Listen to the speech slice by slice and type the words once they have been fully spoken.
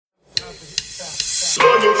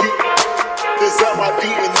my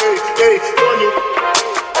DNA. Hey,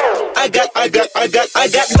 I got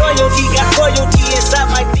loyalty inside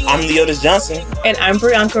my DNA. I'm Leotis Johnson. And I'm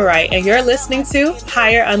Brianka Wright, and you're listening to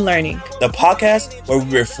Higher Unlearning, the podcast where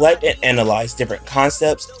we reflect and analyze different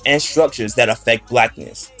concepts and structures that affect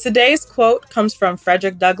Blackness. Today's quote comes from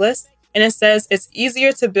Frederick Douglass, and it says, "It's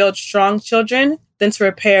easier to build strong children than to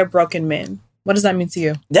repair broken men." What does that mean to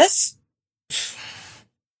you?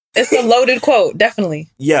 It's a loaded quote, definitely.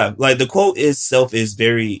 Yeah, like the quote itself is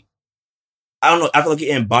very, I don't know, I feel like it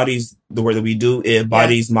embodies the work that we do. It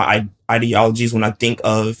embodies my ideologies when I think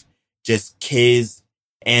of just kids,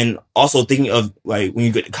 and also thinking of like when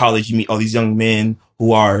you get to college, you meet all these young men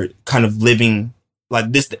who are kind of living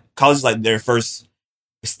like this. College is like their first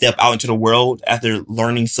step out into the world after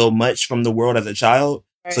learning so much from the world as a child.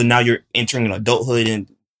 Right. So now you're entering adulthood,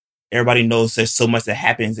 and everybody knows there's so much that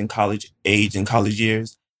happens in college age and college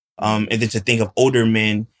years. And then to think of older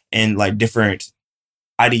men and like different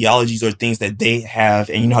ideologies or things that they have,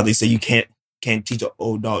 and you know how they say you can't teach an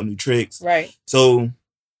old dog new tricks, right? So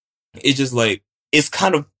it's just like, it's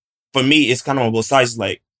kind of, for me, it's kind of on both sides.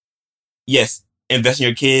 Like, yes, invest in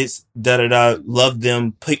your kids, love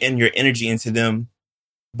them, put in your energy into them,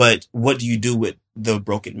 but what do you do with the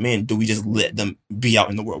broken men? Do we just let them be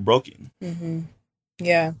out in the world broken? Mm-hmm.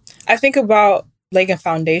 Yeah, I think about like a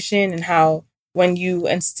foundation and how when you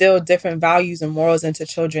instill different values and morals into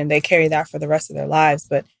children, they carry that for the rest of their lives.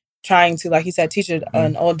 But trying to, like you said, teach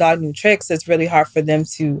an old dog new tricks, it's really hard for them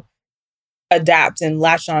to adapt and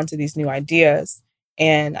latch on to these new ideas.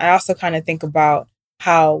 And I also kind of think about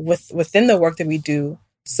how within the work that we do,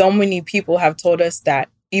 so many people have told us that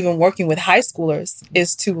even working with high schoolers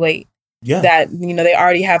is too late. Yeah. That, you know, they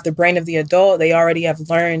already have the brain of the adult. They already have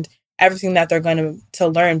learned everything that they're going to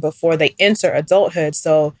learn before they enter adulthood.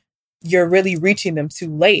 So you're really reaching them too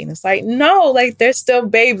late. And it's like, no, like they're still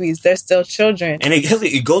babies. They're still children. And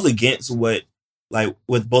it goes against what, like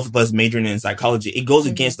with both of us majoring in psychology, it goes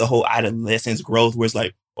against the whole adolescence growth where it's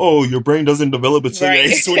like, oh, your brain doesn't develop until you're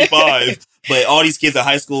age 25. But all these kids at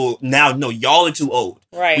high school now, no, y'all are too old.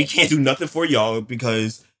 Right. We can't do nothing for y'all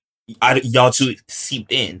because y'all too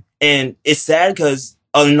seeped in. And it's sad because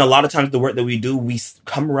a lot of times the work that we do, we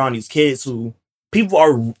come around these kids who people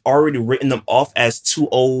are already written them off as too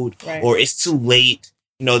old, right, or it's too late.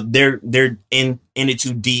 You know, they're in it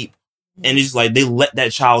too deep. And it's like they let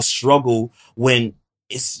that child struggle when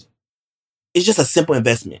it's just a simple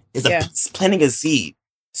investment. It's planting a seed.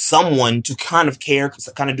 Someone to kind of care,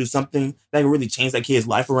 kind of do something that can really change that kid's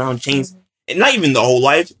life around, and not even the whole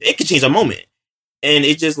life. It could change a moment. And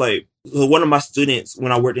it's just like, one of my students,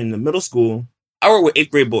 when I worked in the middle school, I worked with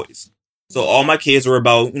 8th grade boys. So all my kids were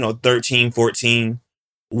about, 13, 14.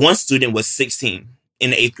 One student was 16 in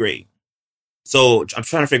the 8th grade. So I'm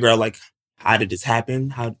trying to figure out, like, how did this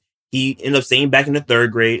happen? How he ended up staying back in the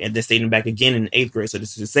 3rd grade and then staying back again in the 8th grade. So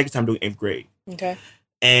this is the second time doing 8th grade. Okay.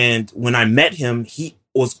 And when I met him, he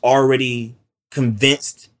was already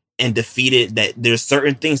convinced and defeated that there's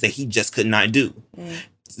certain things that he just could not do.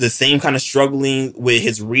 The same kind of struggling with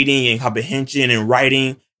his reading and comprehension and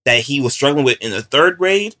writing that he was struggling with in the 3rd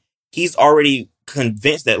grade. He's already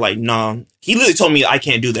convinced that, like, nah. He literally told me I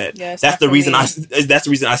can't do that. Yeah, that's the reason I failed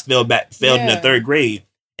in the 3rd grade.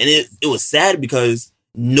 And it was sad because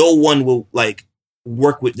no one will like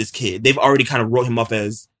work with this kid. They've already kind of wrote him up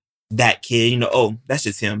as that kid. Oh, that's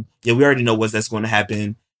just him. Yeah, we already know that's going to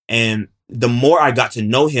happen. And the more I got to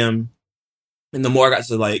know him, and the more I got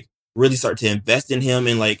to like really start to invest in him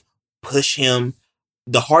and like push him,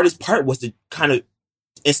 the hardest part was to kind of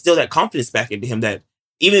instill that confidence back into him that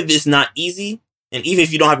even if it's not easy, and even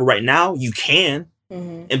if you don't have it right now, you can.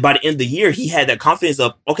 Mm-hmm. And by the end of the year, he had that confidence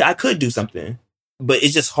of, okay, I could do something. But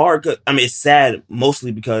it's just hard. It's sad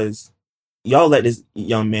mostly because y'all let this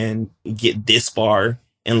young man get this far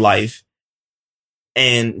in life.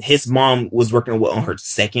 And his mom was working on her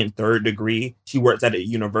 2nd, 3rd degree. She works at a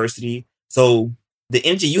university. So the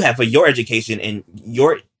energy you have for your education and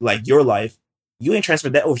your life, you ain't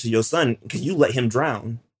transferred that over to your son because you let him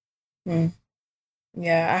drown.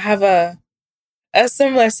 Yeah, I have a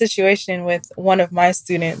similar situation with one of my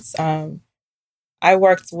students. I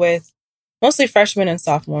worked with mostly freshmen and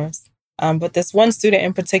sophomores. But this one student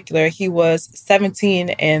in particular, he was 17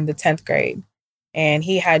 in the 10th grade. And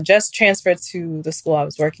he had just transferred to the school I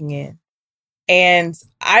was working in. And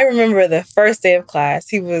I remember the first day of class,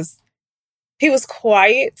 he was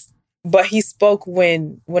quiet, but he spoke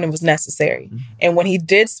when it was necessary. Mm-hmm. And when he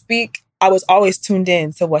did speak, I was always tuned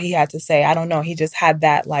in to what he had to say. I don't know. He just had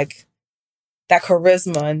that that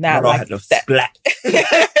charisma and that splat.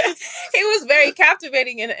 He was very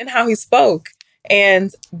captivating in how he spoke.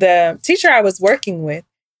 And the teacher I was working with,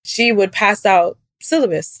 she would pass out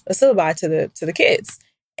syllabi to the kids.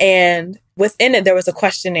 And within it, there was a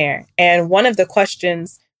questionnaire. And one of the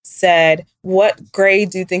questions said, what grade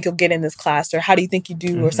do you think you'll get in this class? Or how do you think you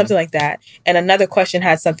do? Or something like that. And another question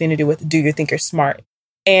had something to do with, do you think you're smart?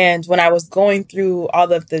 And when I was going through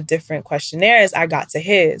all of the different questionnaires, I got to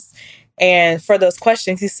his. And for those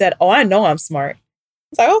questions, he said, oh, I know I'm smart. I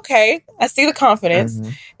was like, okay, I see the confidence.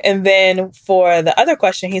 And then for the other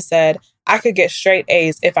question, he said, I could get straight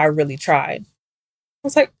A's if I really tried. I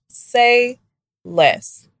was like, say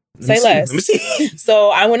less. Say less. Let me see. So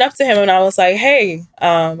I went up to him and I was like, hey,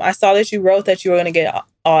 I saw that you wrote that you were going to get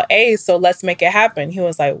all A's, so let's make it happen. He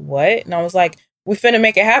was like, what? And I was like, we finna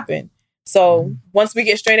make it happen. So once we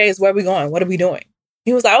get straight A's, where are we going? What are we doing?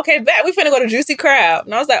 He was like, okay, bet, we finna go to Juicy Crab.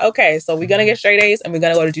 And I was like, okay, so we're going to get straight A's and we're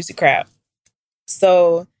going to go to Juicy Crab.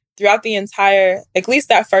 So throughout the entire, at least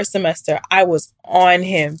that first semester, I was on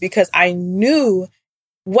him because I knew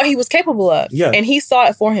what he was capable of. Yeah. And he saw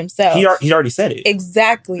it for himself. He already said it.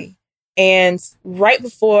 Exactly. And right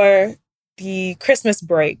before the Christmas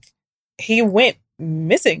break, he went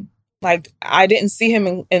missing. Like, I didn't see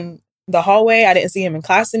him in the hallway. I didn't see him in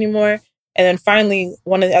class anymore. And then finally,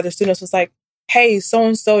 one of the other students was like, hey,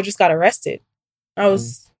 so-and-so just got arrested. I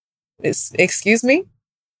was, excuse me?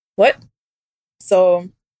 What? So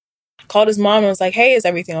I called his mom and was like, hey, is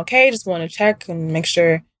everything okay? Just want to check and make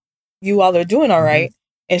sure you all are doing all right.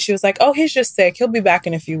 And she was like, oh, he's just sick. He'll be back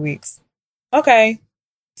in a few weeks. Okay.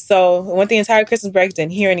 So I went the entire Christmas break,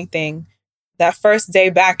 didn't hear anything. That first day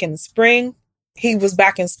back in the spring, he was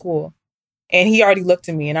back in school. And he already looked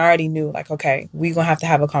at me and I already knew, like, okay, we're going to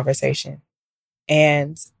have a conversation.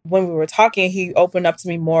 And when we were talking, he opened up to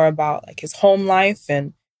me more about like his home life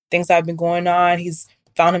and things that have been going on. He's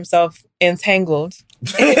found himself entangled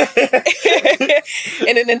in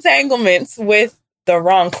an entanglement with the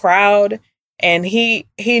wrong crowd. And he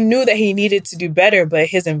knew that he needed to do better, but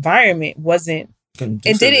his environment wasn't,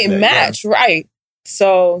 it didn't match. Yeah. Right.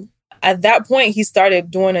 So at that point, he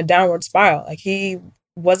started doing a downward spiral. Like, he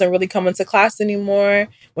wasn't really coming to class anymore.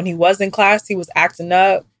 When he was in class, he was acting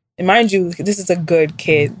up. And mind you, this is a good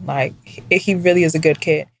kid. Like, he really is a good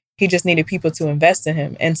kid. He just needed people to invest in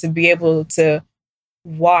him and to be able to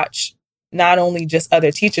watch not only just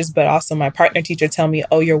other teachers, but also my partner teacher tell me,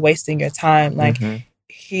 oh, you're wasting your time. Like,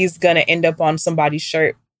 he's going to end up on somebody's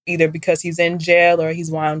shirt either because he's in jail or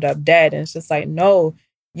he's wound up dead. And it's just like, no,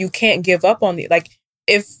 you can't give up on the, like,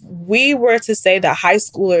 if we were to say that high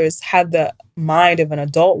schoolers have the mind of an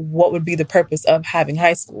adult, what would be the purpose of having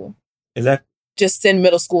high school? Exactly. Just send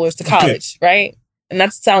middle schoolers to college, right? And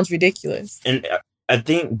that sounds ridiculous. And I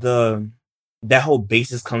think that whole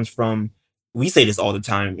basis comes from, we say this all the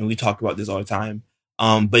time and we talk about this all the time.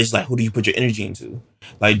 But it's like, who do you put your energy into?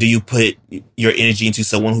 Like, do you put your energy into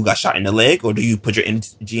someone who got shot in the leg, or do you put your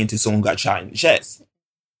energy into someone who got shot in the chest?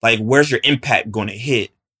 Like, where's your impact going to hit?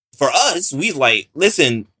 For us, we like,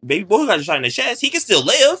 listen, baby boy who got shot in the chest, he can still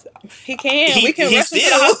live. He can. We can rush him to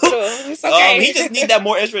the hospital. It's okay. He just need that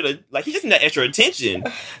more extra, he just need that extra attention.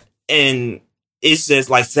 And it's just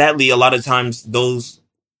like, sadly, a lot of times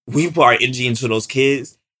we put our energy into those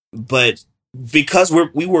kids, but because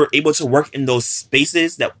we were able to work in those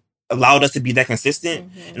spaces that allowed us to be that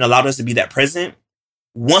consistent and allowed us to be that present,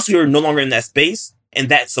 once we were no longer in that space and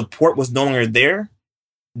that support was no longer there,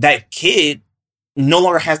 that kid no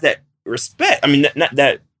longer has that respect. I mean, not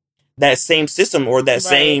that same system or that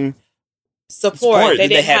same support they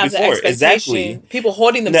didn't had have before. The Exactly. People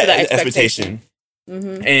holding them to that expectation.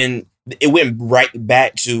 And it went right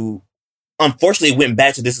back to, unfortunately, it went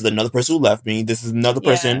back to, this is another person who left me. This is another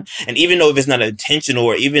person. Yeah. And even though if it's not intentional,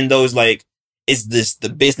 or even though it's like, it's this, the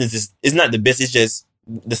business it's not the business, it's just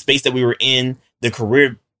the space that we were in, the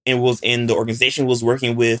career it was in, the organization was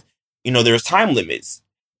working with, there was time limits.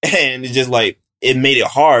 And it's just like, it made it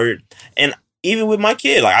hard. And even with my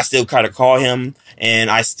kid, like, I still try to call him and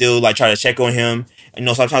I still like try to check on him.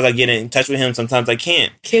 Sometimes I get in touch with him, sometimes I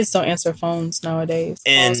can't. Kids don't answer phones nowadays.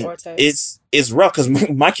 And it's rough because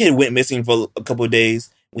my kid went missing for a couple of days.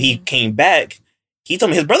 When he came back, he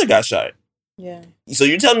told me his brother got shot. Yeah. So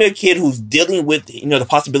you're telling me a kid who's dealing with, the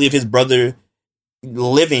possibility of his brother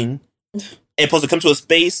living and supposed to come to a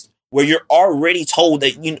space where you're already told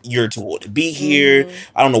that you're told to be here.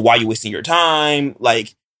 I don't know why you're wasting your time.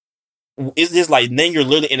 Like, it's just like, then you're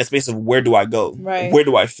literally in a space of, where do I go? Right. Where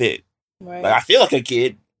do I fit? Right. Like, I feel like a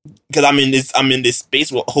kid because I'm in this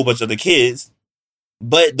space with a whole bunch of other kids,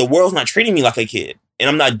 but the world's not treating me like a kid, and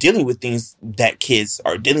I'm not dealing with things that kids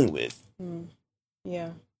are dealing with.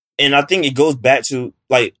 Yeah. And I think it goes back to,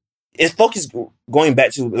 like, it's focused going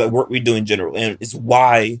back to the work we do in general, and it's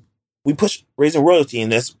why we push raising royalty,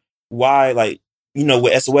 and that's why, like,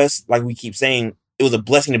 with SOS, like we keep saying, it was a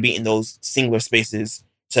blessing to be in those singular spaces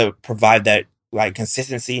to provide that like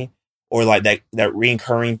consistency or like that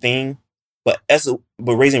reoccurring thing. But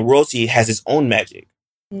Raising Royalty has its own magic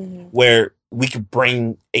where we could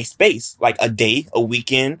bring a space, like a day, a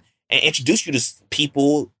weekend, and introduce you to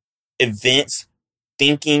people, events,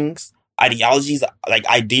 thinkings, ideologies, like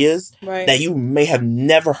ideas that you may have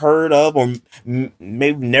never heard of or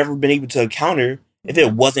maybe never been able to encounter if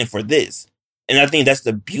it wasn't for this. And I think that's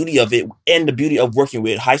the beauty of it and the beauty of working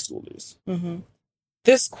with high schoolers.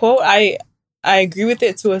 This quote, I agree with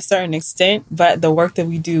it to a certain extent, but the work that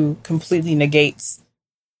we do completely negates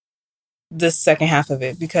this second half of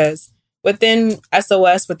it, because within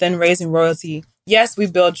SOS, within Raising Royalty, yes, we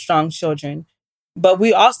build strong children, but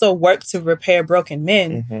we also work to repair broken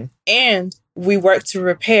men and we work to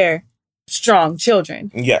repair strong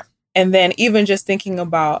children. Yeah. And then even just thinking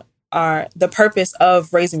about the purpose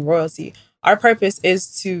of Raising Royalty, our purpose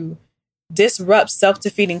is to disrupt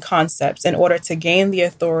self-defeating concepts in order to gain the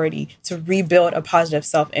authority to rebuild a positive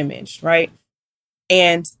self-image, right?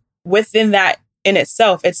 And within that in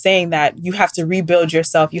itself, it's saying that you have to rebuild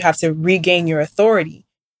yourself. You have to regain your authority,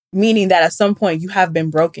 meaning that at some point you have been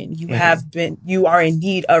broken. You are in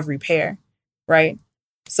need of repair, right?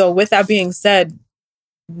 So with that being said,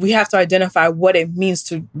 we have to identify what it means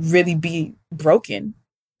to really be broken.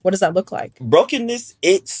 What does that look like? Brokenness,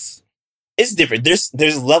 it's different.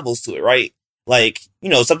 There's levels to it, right? Like,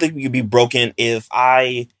 something could be broken if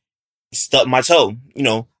I stub my toe.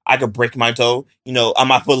 I could break my toe. I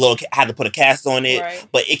might had to put a cast on it,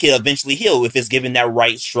 but it can eventually heal if it's given that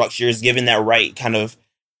right structure, it's given that right kind of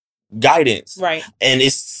guidance. Right. And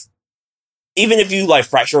it's, even if you like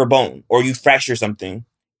fracture a bone or you fracture something,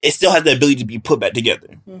 it still has the ability to be put back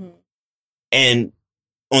together. And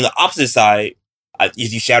on the opposite side,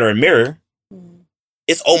 if you shatter a mirror,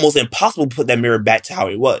 it's almost impossible to put that mirror back to how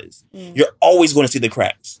it was. You're always going to see the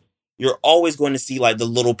cracks. You're always going to see like the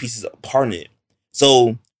little pieces apart in it.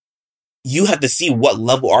 So you have to see what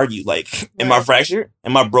level are you. Like, am I fractured?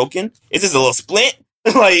 Am I broken? Is this a little splint?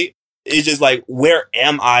 Like, it's just like, where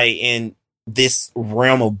am I in this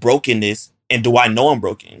realm of brokenness? And do I know I'm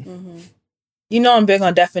broken? I'm big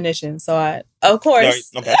on definitions. So I, of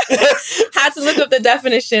course, had to look up the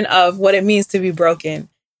definition of what it means to be broken.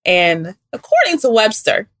 And according to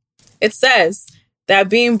Webster, it says that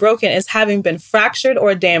being broken is having been fractured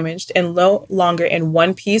or damaged and no longer in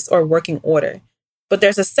one piece or working order. But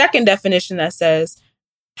there's a second definition that says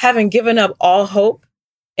having given up all hope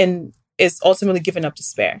and is ultimately given up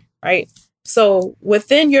despair, right? So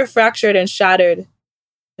within your fractured and shattered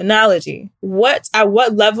analogy, at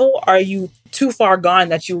what level are you too far gone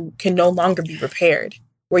that you can no longer be repaired?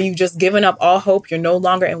 Where you've just given up all hope, you're no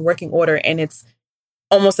longer in working order, and it's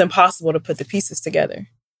almost impossible to put the pieces together.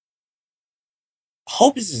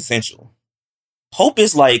 Hope is essential. Hope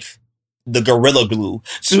is like the gorilla glue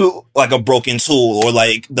to like a broken tool or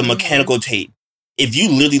like the mechanical tape. If you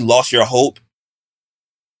literally lost your hope,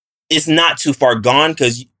 it's not too far gone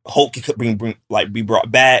because hope could be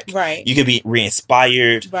brought back. Right. You could be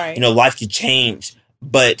re-inspired. Right. Life could change.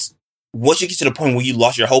 But once you get to the point where you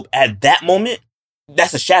lost your hope at that moment,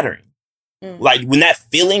 that's a shattering. Like when that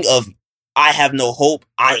feeling of I have no hope,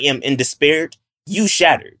 I am in despair, you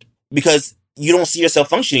shattered because you don't see yourself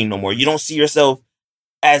functioning no more. You don't see yourself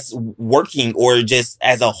as working or just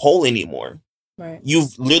as a whole anymore. Right.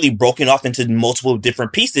 You've literally broken off into multiple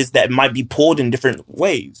different pieces that might be pulled in different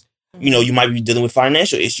ways. You might be dealing with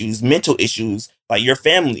financial issues, mental issues, like your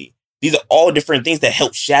family. These are all different things that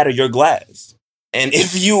help shatter your glass. And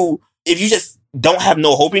if you just don't have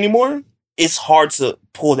no hope anymore, it's hard to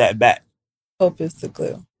pull that back. Hope is the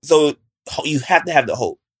glue. So you have to have the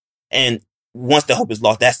hope. And once the hope is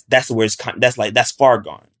lost, that's where that's far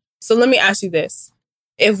gone. So let me ask you this.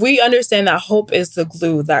 If we understand that hope is the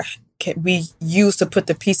glue that we use to put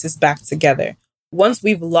the pieces back together, once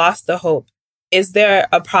we've lost the hope, is there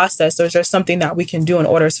a process or is there something that we can do in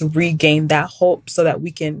order to regain that hope so that we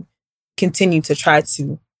can continue to try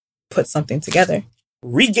to put something together?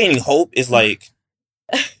 Regaining hope is like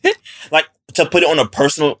to put it on a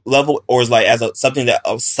personal level, or is like as something that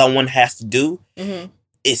someone has to do.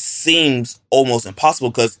 It seems almost impossible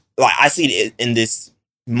because like I see it in this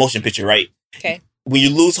motion picture, right? Okay. When you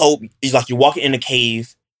lose hope, it's like you're walking in a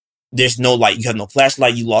cave. There's no light. You have no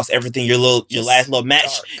flashlight. You lost everything. Your last little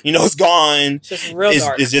match, dark. It's gone. It's just real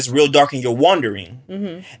dark. It's just real dark, and you're wandering.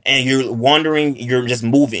 And you're wandering. You're just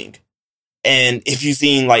moving. And if you've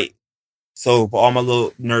seen so for all my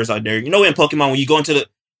little nerds out there, in Pokemon when you go into the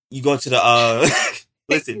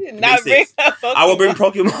listen, I will bring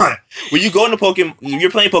Pokemon. When you go into Pokemon,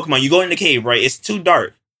 you're playing Pokemon. You go in the cave, right? It's too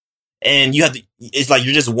dark, And you have to, it's like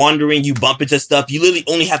you're just wandering, you bump into stuff. You literally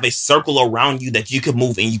only have a circle around you that you can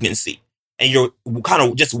move and you can see. And you're kind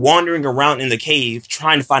of just wandering around in the cave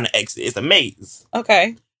trying to find an exit. It's a maze.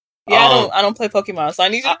 Okay. Yeah, I don't play Pokemon, so I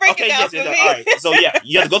need you to break it down for me. All right. So yeah,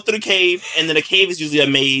 you have to go through the cave, and then the cave is usually a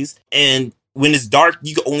maze. And when it's dark,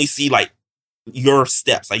 you can only see like your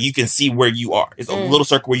steps. Like you can see where you are. It's a little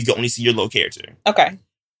circle where you can only see your little character. Okay.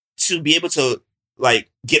 To be able to like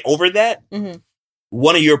get over that,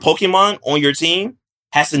 one of your Pokemon on your team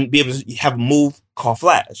has to be able to have a move called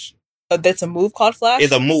Flash. That's a move called Flash?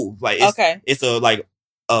 It's a move. Like it's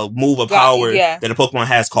a move of Got power you, yeah. that a Pokemon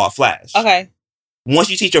has called Flash. Okay.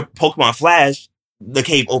 Once you teach your Pokemon Flash, the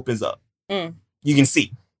cave opens up. You can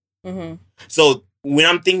see. Mm-hmm. So when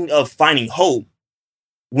I'm thinking of finding hope,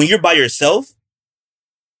 when you're by yourself,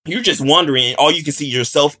 you're just wandering. All you can see is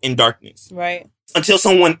yourself in darkness. Right. Until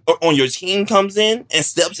someone on your team comes in and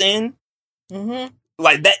steps in,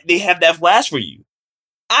 like that, they have that flash for you.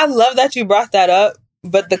 I love that you brought that up,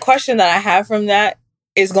 but the question that I have from that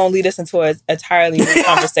is going to lead us into an entirely new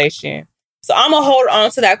conversation. So I'm going to hold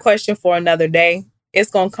on to that question for another day. It's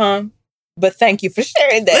going to come, but thank you for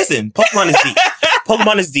sharing that. Listen, Pokemon is deep.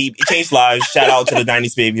 Pokemon is deep. It changed lives. Shout out to the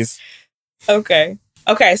 90s babies. Okay.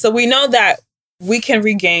 So we know that we can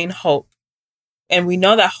regain hope, and we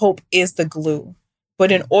know that hope is the glue.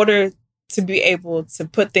 But in order to be able to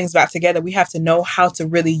put things back together, we have to know how to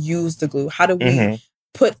really use the glue. How do we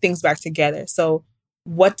put things back together? So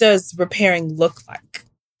what does repairing look like?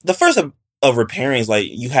 The first of repairing is like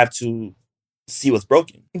you have to see what's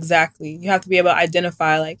broken. Exactly. You have to be able to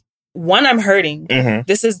identify like, one, I'm hurting.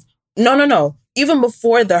 This is no. Even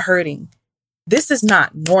before the hurting, this is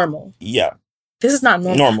not normal. Yeah. This is not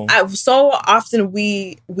normal. So often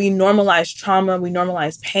we normalize trauma, we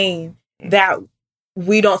normalize pain that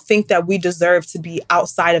we don't think that we deserve to be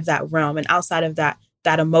outside of that realm and outside of that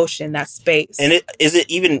emotion, that space. And is it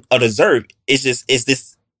even a deserve?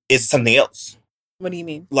 It's something else. What do you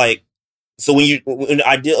mean? Like, so when the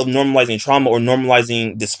idea of normalizing trauma or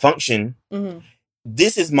normalizing dysfunction,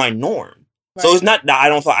 this is my norm. Right. So it's not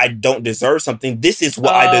that I don't deserve something. This is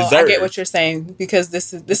what I deserve. I get what you're saying, because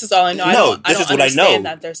this is all I know. This is what I know.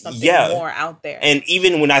 That there's something more out there. And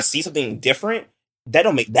even when I see something different, that's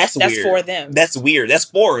weird. That's for them. That's weird. That's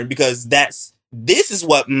foreign, because this is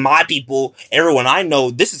what my people, everyone I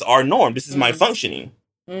know, this is our norm. This is my functioning.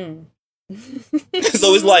 So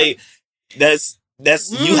it's like that's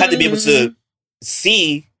you have to be able to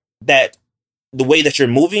see that the way that you're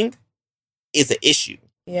moving is an issue.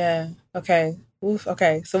 Yeah. Okay.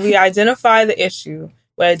 Okay. So we identify the issue.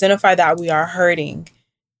 We identify that we are hurting.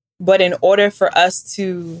 But in order for us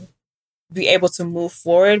to be able to move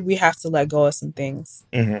forward, we have to let go of some things.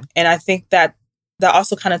 And I think that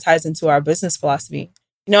also kind of ties into our business philosophy.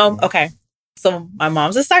 Okay. So my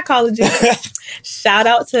mom's a psychologist. Shout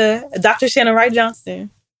out to Dr. Shannon Wright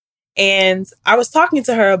Johnson. And I was talking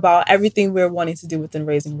to her about everything we're wanting to do within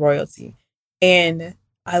Raising Royalty. And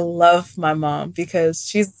I love my mom because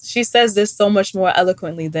she says this so much more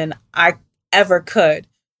eloquently than I ever could.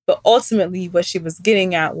 But ultimately, what she was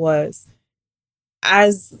getting at was,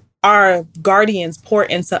 as our guardians pour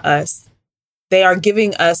into us, they are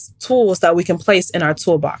giving us tools that we can place in our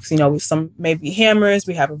toolbox. Some maybe hammers,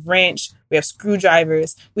 we have a wrench, we have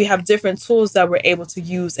screwdrivers, we have different tools that we're able to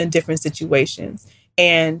use in different situations.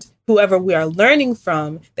 And whoever we are learning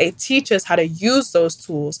from, they teach us how to use those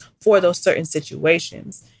tools for those certain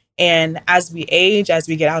situations. And as we age, as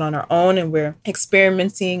we get out on our own and we're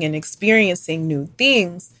experimenting and experiencing new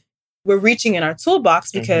things, we're reaching in our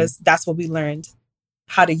toolbox because that's what we learned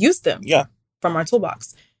how to use them from our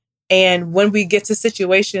toolbox. And when we get to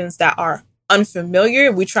situations that are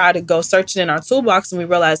unfamiliar, we try to go searching in our toolbox and we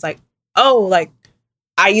realize I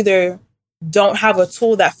either don't have a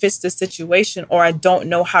tool that fits the situation, or I don't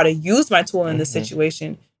know how to use my tool in this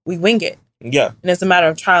situation. We wing it. Yeah. And it's a matter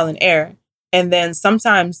of trial and error. And then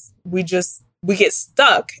sometimes we get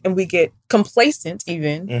stuck and we get complacent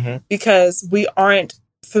even because we aren't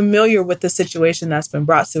familiar with the situation that's been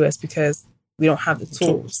brought to us because we don't have the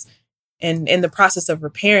tools. And in the process of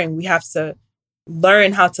repairing, we have to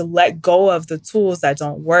learn how to let go of the tools that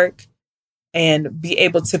don't work and be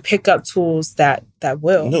able to pick up tools that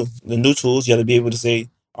will. The new tools, you have to be able to say,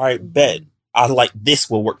 all right, bet, I like this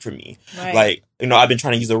will work for me. Right. Like, I've been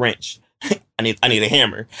trying to use a wrench. I need a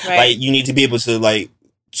hammer. Right. Like, you need to be able to like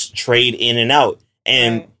trade in and out.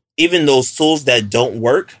 And even those tools that don't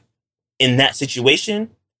work in that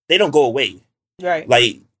situation, they don't go away. Right.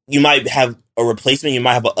 Like, you might have a replacement, you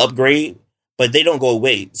might have an upgrade, but they don't go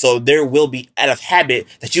away. So there will be, out of habit,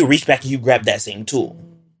 that you reach back and you grab that same tool.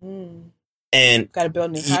 And got to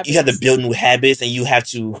build new habits. You have to build new habits, and you have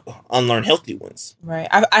to unlearn healthy ones. Right.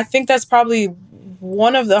 I think that's probably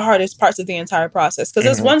one of the hardest parts of the entire process. Because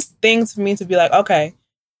it's one thing for me to be like, okay,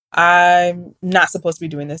 I'm not supposed to be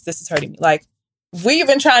doing this. This is hurting me. Like, we've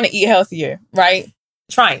been trying to eat healthier, right?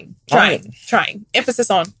 Trying.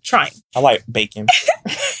 Emphasis on trying. I like bacon.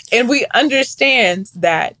 And we understand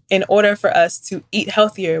that in order for us to eat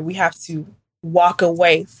healthier, we have to walk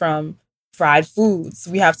away from fried foods.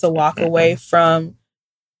 We have to walk away from,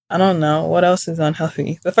 I don't know, what else is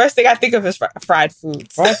unhealthy? The first thing I think of is fried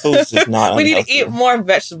foods. Fried foods is not We unhealthy. need to eat more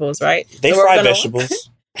vegetables, right? They fry vegetables.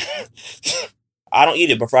 I don't eat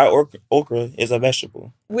it, but fried okra is a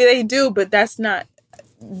vegetable. Well, they do, but that's not...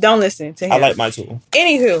 Don't listen to him. I like my tool.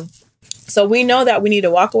 Anywho, so we know that we need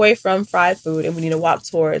to walk away from fried food and we need to walk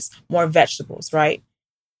towards more vegetables, right?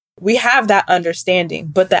 We have that understanding,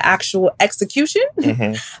 but the actual execution,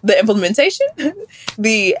 the implementation,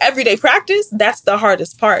 the everyday practice, that's the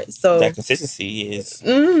hardest part. So that consistency is...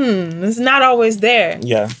 it's not always there.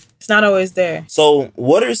 Yeah. It's not always there. So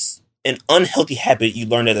what is an unhealthy habit you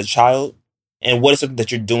learned as a child? And what is something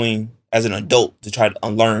that you're doing as an adult to try to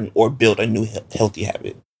unlearn or build a new healthy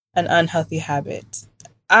habit? An unhealthy habit.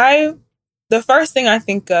 The first thing I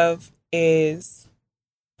think of is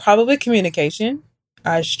probably communication.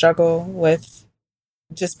 I struggle with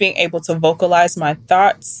just being able to vocalize my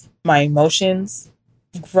thoughts, my emotions.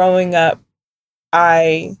 Growing up,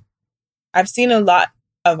 I've seen a lot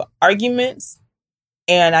of arguments,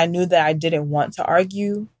 and I knew that I didn't want to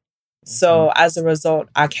argue. So as a result,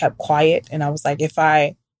 I kept quiet, and I was like, if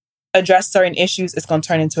I address certain issues, it's going to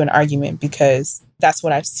turn into an argument because that's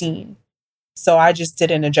what I've seen. So I just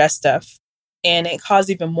didn't address stuff, and it caused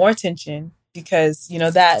even more tension because, you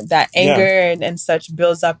know, that anger and such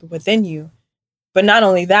builds up within you. But not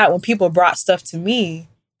only that, when people brought stuff to me,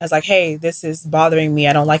 I was like, hey, this is bothering me.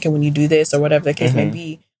 I don't like it when you do this or whatever the case may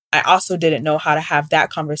be. I also didn't know how to have that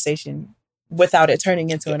conversation without it turning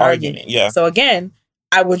into an argument. Yeah. So again,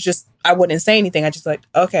 I wouldn't say anything. I just like,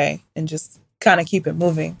 okay, and just kind of keep it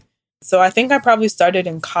moving. So I think I probably started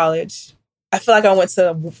in college. I feel like I went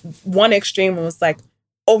to one extreme and was like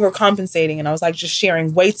overcompensating, and I was like just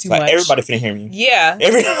sharing way too much. Everybody finna hear me. Yeah.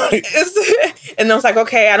 Everybody. And I was like,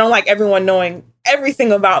 okay, I don't like everyone knowing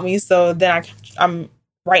everything about me. So then I'm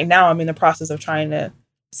right now I'm in the process of trying to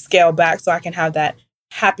scale back so I can have that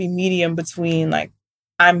happy medium between like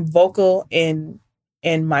I'm vocal in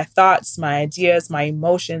my thoughts, my ideas, my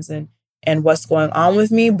emotions, and what's going on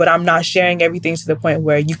with me, but I'm not sharing everything to the point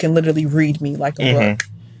where you can literally read me like a book.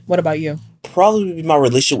 What about you? Probably my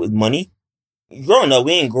relationship with money. Growing up,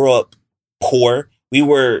 we didn't grow up poor. We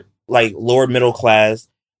were like lower middle class.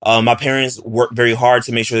 My parents worked very hard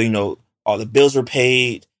to make sure, you know, all the bills were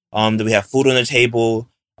paid, that we have food on the table.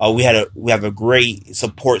 We have a great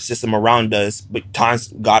support system around us, but times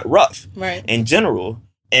got rough in general.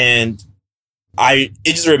 And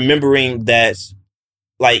it's just remembering that,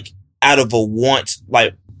 like, out of a want,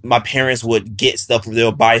 like, my parents would get stuff,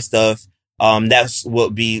 they'll buy stuff. That's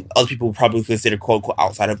what other people would probably consider, quote unquote,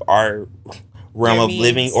 outside of our realm of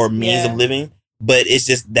living or means of living. But it's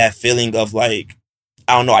just that feeling of like,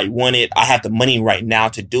 I don't know, I want it. I have the money right now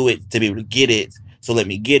to do it, to be able to get it. So let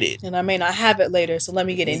me get it. And I may not have it later, so let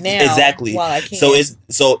me get it now. Exactly. While I can. So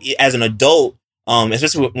as an adult,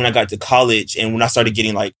 especially when I got to college and when I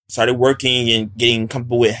started working and getting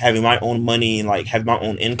comfortable with having my own money and like having my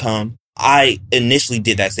own income, I initially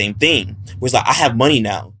did that same thing. It was like, I have money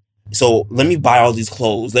now. So let me buy all these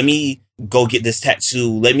clothes. Let me go get this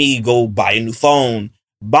tattoo. Let me go buy a new phone.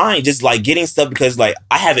 Buying, just like getting stuff because like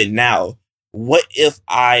I have it now. What if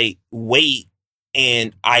I wait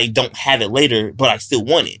and I don't have it later, but I still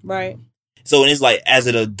want it? Right. So it's like, as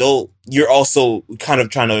an adult, you're also kind of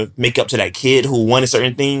trying to make up to that kid who wanted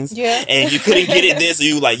certain things. Yeah. And you couldn't get it then. So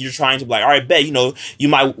you're trying to like, all right, bet, you know, you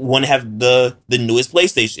might want to have the newest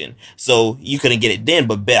PlayStation. So you couldn't get it then,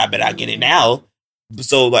 but I bet I get it now.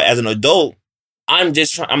 So like as an adult, I'm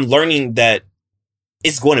learning that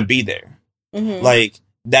it's going to be there. Like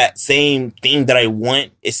that same thing that I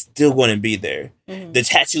want is still going to be there. The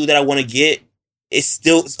tattoo that I want to get, it's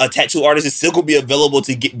still, a tattoo artist is still going to be available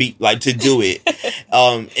to to do it.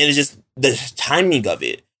 And it's just the timing of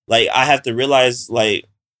it. Like I have to realize like,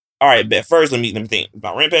 all right, but first let me think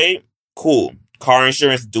about rent paid. Cool. Car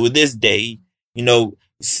insurance, do it this day. You know,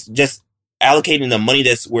 just allocating the money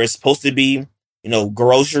that's where it's supposed to be. You know,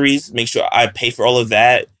 groceries, make sure I pay for all of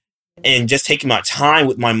that, and just taking my time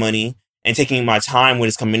with my money and taking my time when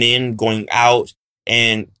it's coming in, going out,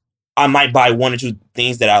 and I might buy one or two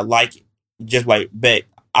things that I like, just like, bet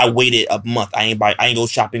I waited a month. I ain't go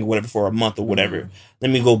shopping or whatever for a month or whatever.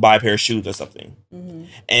 Let me go buy a pair of shoes or something.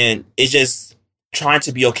 And it's just trying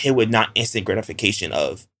to be okay with not instant gratification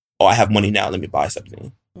of, oh, I have money now, let me buy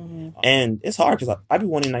something. And it's hard because I be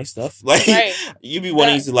wanting nice stuff. Like you be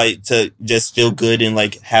wanting to just feel good and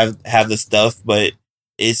like have the stuff, but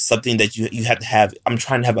it's something that you have to have. I'm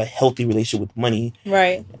trying to have a healthy relationship with money,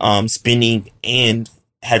 right? Spending and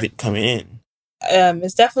have it coming in.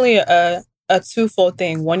 It's definitely a twofold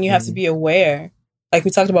thing. One, you have to be aware, like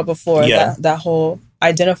we talked about before, that whole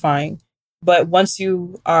identifying. But once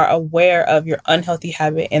you are aware of your unhealthy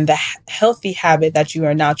habit and the healthy habit that you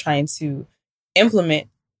are now trying to implement,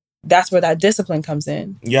 that's where that discipline comes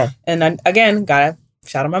in. Yeah. And then, again, gotta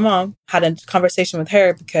shout out my mom. Had a conversation with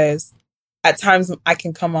her because at times I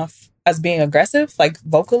can come off as being aggressive, like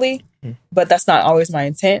vocally, but that's not always my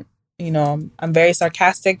intent. You know, I'm very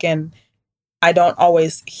sarcastic and I don't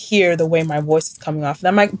always hear the way my voice is coming off.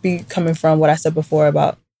 That might be coming from what I said before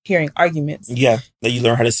about hearing arguments. Yeah. That you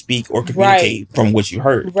learn how to speak or communicate from what you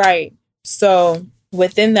heard. Right. So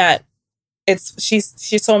within that, she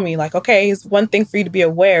told me like, okay, it's one thing for you to be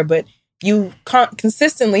aware, but you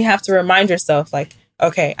consistently have to remind yourself like,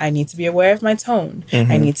 okay, I need to be aware of my tone.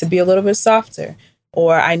 I need to be a little bit softer,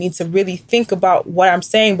 or I need to really think about what I'm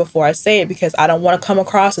saying before I say it because I don't want to come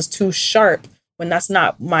across as too sharp when that's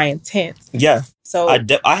not my intent. Yeah. So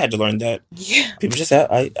I had to learn that. Yeah. People just said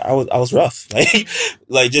I was rough.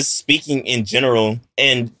 Like just speaking in general,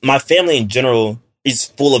 and my family in general is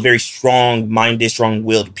full of very strong-minded,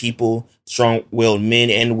 strong-willed people, strong-willed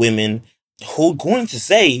men and women who are going to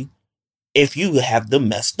say if you have them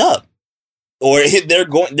messed up, or they're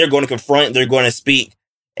going to confront, they're going to speak,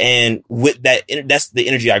 and with that, that's the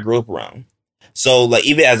energy I grew up around. So like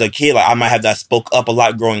even as a kid, like I might have that spoke up a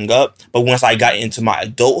lot growing up, but once I got into my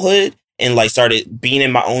adulthood and like started being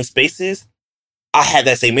in my own spaces, I had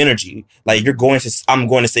that same energy. Like I'm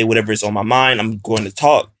going to say whatever is on my mind. I'm going to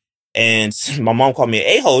talk. And my mom called me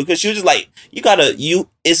an a-hole because she was just like,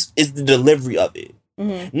 it's the delivery of it.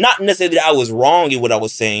 Not necessarily that I was wrong in what I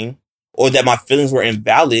was saying or that my feelings were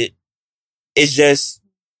invalid. It's just,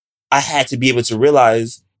 I had to be able to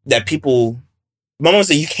realize that my mom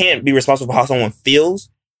said you can't be responsible for how someone feels,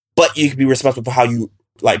 but you can be responsible for how you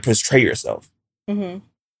like portray yourself. And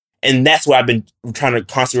that's what I've been trying to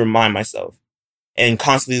constantly remind myself and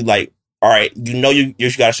constantly like, all right, you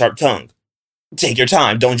got a sharp tongue. Take your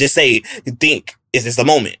time. Don't just say, think, is this a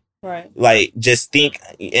moment? Right. Like, just think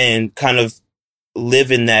and kind of live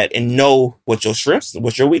in that and know what your strengths,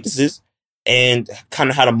 what your weaknesses, and kind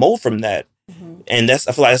of how to mold from that. And I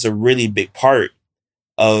feel like that's a really big part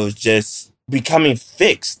of just becoming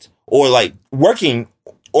fixed or like working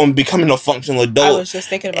on becoming a functional adult. I was just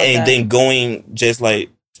thinking about that. And then going just like,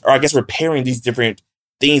 or I guess repairing these different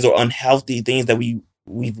things or unhealthy things that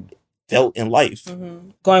we've felt in life.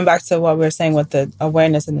 Going back to what we were saying with the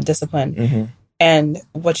awareness and the discipline and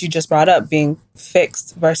what you just brought up, being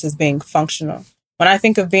fixed versus being functional. When I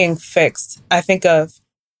think of being fixed, I think of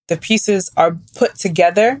the pieces are put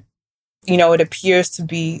together. You know, it appears to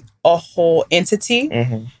be a whole entity.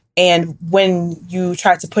 And when you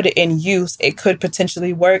try to put it in use, it could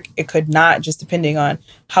potentially work. It could not, just depending on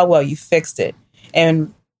how well you fixed it.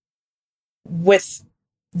 And with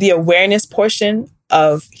the awareness portion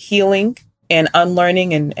of healing and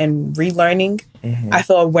unlearning and relearning, I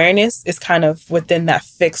feel awareness is kind of within that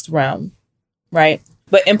fixed realm, right?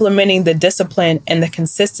 But implementing the discipline and the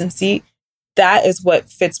consistency, that is what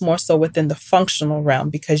fits more so within the functional realm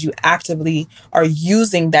because you actively are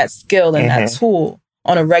using that skill and that tool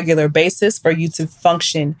on a regular basis for you to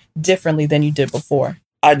function differently than you did before.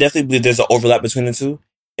 I definitely believe there's an overlap between the two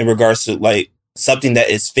in regards to like something that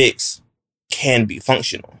is fixed can be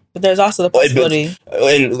functional. But there's also the possibility.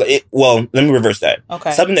 Well, let me reverse that.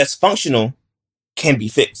 Okay. Something that's functional can be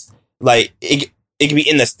fixed. Like it can be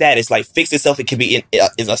in the status. Like fix itself, it can be in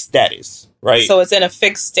a status, right? So it's in a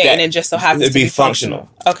fixed state, and it just so happens to be functional.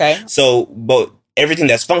 Okay. So, but everything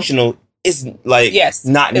that's functional is like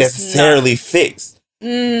not necessarily fixed.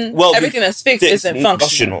 Well, everything that's fixed isn't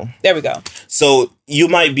functional. There we go. So you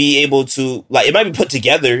might be able to like it might be put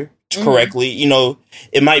together correctly. You know,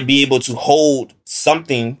 it might be able to hold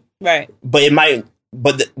something. Right. But it might,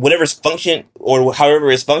 whatever's function or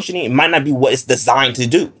however it's functioning, it might not be what it's designed to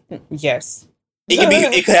do. Yes.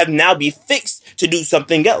 It could have now be fixed to do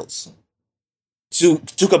something else. To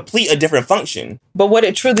complete a different function. But would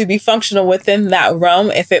it truly be functional within that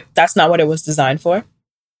realm if that's not what it was designed for?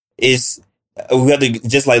 We have to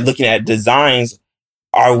just like looking at designs,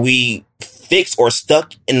 are we fixed or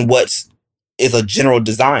stuck in what is a general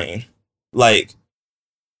design? Like,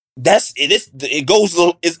 it goes.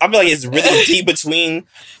 I feel like it's really deep between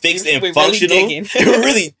fixed and functional.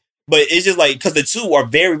 Really, but it's just like because the two are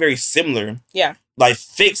very, very similar. Yeah. Like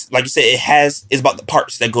fixed, like you said, it's about the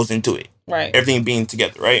parts that goes into it. Right. Everything being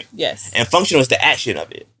together, right? Yes. And functional is the action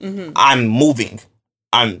of it. Mm-hmm. I'm moving.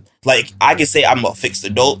 I'm like I can say I'm a fixed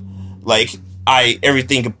adult. Like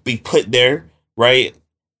everything could be put there, right?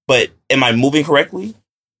 But am I moving correctly?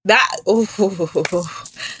 That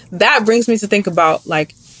brings me to think about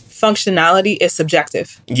like functionality is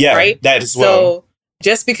subjective. Yeah, right. That as well. So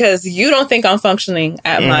just because you don't think I'm functioning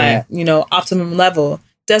at my optimum level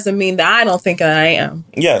doesn't mean that I don't think that I am.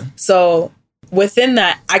 Yeah. So within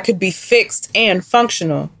that, I could be fixed and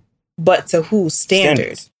functional, but to whose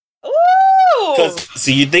standards?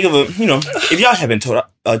 So you think of if y'all haven't told,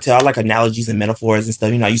 I like analogies and metaphors and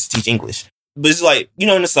stuff. I used to teach English. But it's like,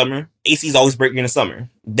 in the summer, ACs always break in the summer.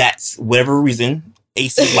 That's whatever reason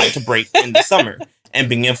ACs like to break in the summer. And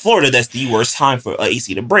being in Florida, that's the worst time for an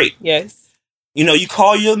AC to break. Yes. You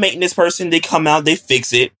call your maintenance person, they come out, they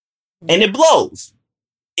fix it, and it blows.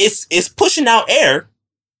 It's pushing out air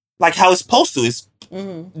like how it's supposed to.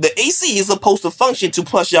 The AC is supposed to function to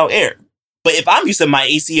push out air. But if I'm used to my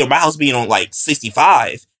AC or my house being on like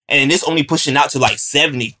 65 and it's only pushing out to like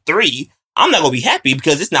 73, I'm not going to be happy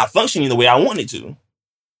because it's not functioning the way I want it to.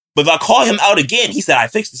 But if I call him out again, he said, I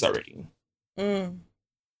fixed this already. And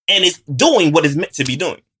it's doing what it's meant to be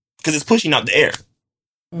doing because it's pushing out the air.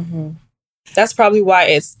 Mm-hmm. That's probably why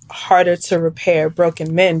it's harder to repair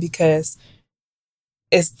broken men, because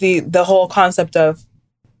it's the whole concept of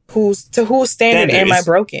whose standard am I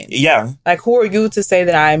broken? Yeah. Like, who are you to say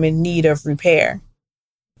that I'm in need of repair?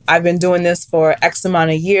 I've been doing this for X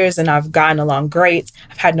amount of years and I've gotten along great.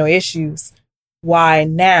 I've had no issues. Why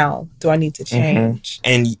now do I need to change?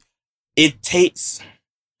 And it takes,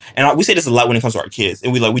 and we say this a lot when it comes to our kids,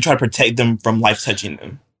 and we try to protect them from life touching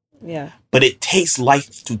them. Yeah. But it takes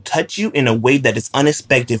life to touch you in a way that is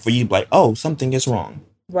unexpected for you to be like, oh, something is wrong.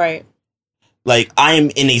 Right. Like, I am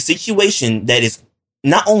in a situation that is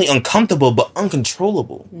not only uncomfortable, but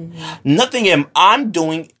uncontrollable. Nothing I'm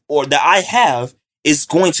doing or that I have is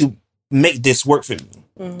going to make this work for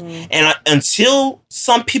me. And until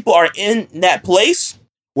some people are in that place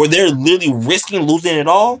where they're literally risking losing it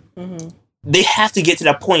all, they have to get to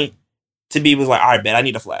that point to be able to like, all right, man, I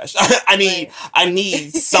need a flash. I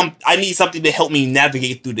need something to help me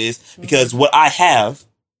navigate through this because what I have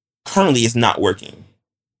currently is not working.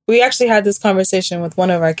 We actually had this conversation with one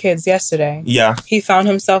of our kids yesterday. Yeah. He found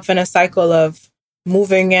himself in a cycle of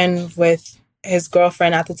moving in with his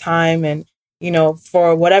girlfriend at the time. And,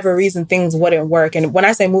 for whatever reason, things wouldn't work. And when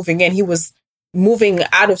I say moving in, he was moving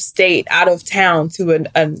out of state, out of town to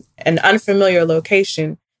an unfamiliar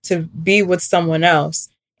location to be with someone else.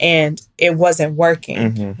 And it wasn't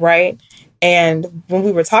working. Right. And when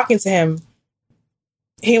we were talking to him,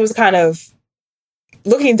 he was kind of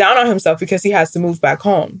looking down on himself because he has to move back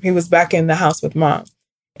home. He was back in the house with mom.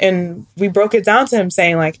 And we broke it down to him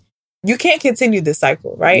saying, like, you can't continue this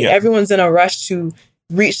cycle, right? Yeah. Everyone's in a rush to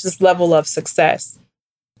reach this level of success.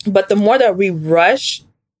 But the more that we rush,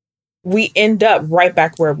 we end up right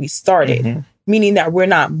back where we started, meaning that we're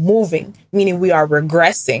not moving, meaning we are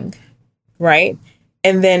regressing, right?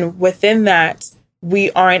 And then within that,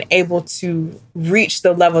 we aren't able to reach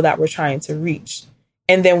the level that we're trying to reach.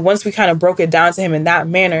 And then once we kind of broke it down to him in that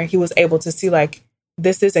manner, he was able to see, like,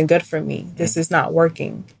 this isn't good for me. This is not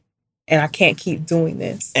working. And I can't keep doing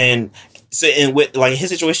this. And so with like his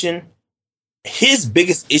situation, his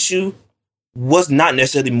biggest issue was not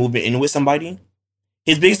necessarily moving in with somebody.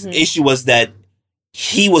 His biggest issue was that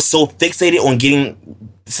he was so fixated on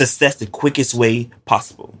getting success the quickest way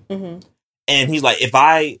possible. And he's like, if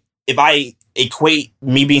I equate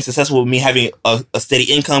me being successful with me having a steady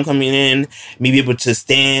income coming in, me be able to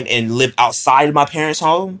stand and live outside of my parents'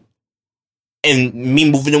 home, and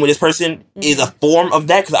me moving in with this person is a form of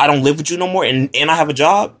that because I don't live with you no more and I have a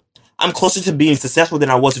job, I'm closer to being successful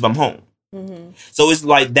than I was if I'm home. So it's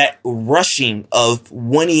like that rushing of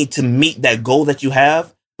wanting to meet that goal that you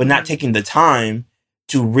have, but not taking the time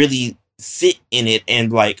to really sit in it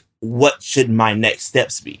and like, what should my next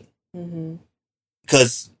steps be?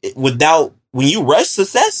 Because when you rush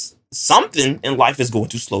success, something in life is going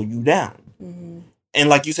to slow you down. And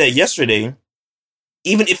like you said yesterday,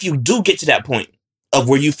 even if you do get to that point of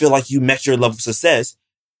where you feel like you met your level of success,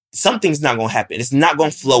 something's not going to happen. It's not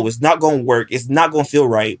going to flow. It's not going to work. It's not going to feel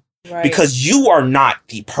right. Because you are not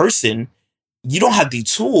the person. You don't have the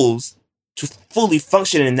tools to fully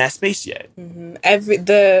function in that space yet.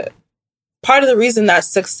 The part of the reason that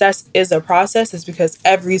success is a process is because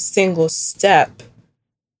every single step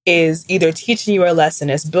is either teaching you a lesson,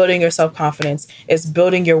 it's building your self-confidence, it's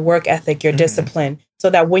building your work ethic, your discipline, so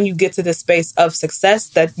that when you get to the space of success,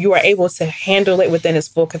 that you are able to handle it within its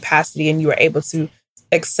full capacity and you are able to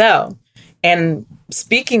excel. And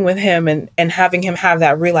speaking with him and having him have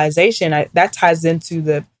that realization, that ties into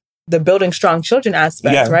the building strong children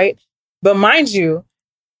aspect, right? But mind you,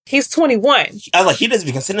 he's 21. I was like, he doesn't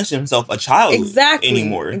even consider himself a child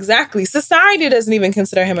anymore. Exactly. Society doesn't even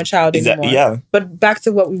consider him a child anymore. Yeah. But back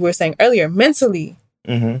to what we were saying earlier, mentally,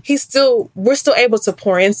 we're still able to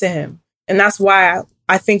pour into him. And that's why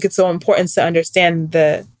I think it's so important to understand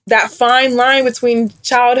that fine line between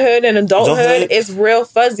childhood and adulthood is real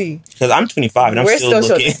fuzzy. Because I'm 25 and I'm still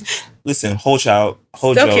looking. Listen, whole joke.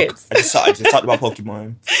 Kids. I just talked about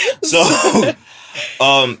Pokemon. So,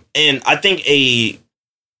 and I think a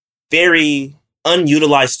very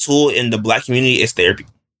unutilized tool in the Black community is therapy.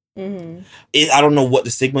 I don't know what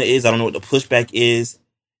the stigma is. I don't know what the pushback is,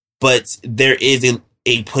 but there is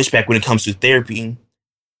a pushback when it comes to therapy.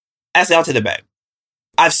 Actually, I'll take it back.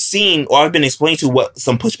 I've seen, or I've been explained to what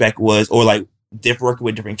some pushback was, or like working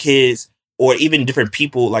with different kids, or even different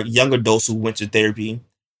people, like young adults who went to therapy,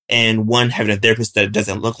 and one having a therapist that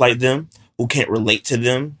doesn't look like them, who can't relate to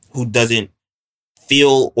them, who doesn't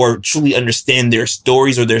feel or truly understand their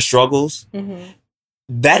stories or their struggles.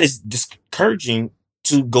 That is discouraging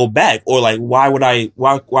to go back, or like, why would I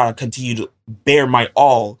continue to bear my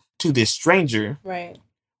all to this stranger, right,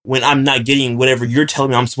 when I'm not getting whatever you're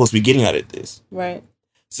telling me I'm supposed to be getting out of this, right?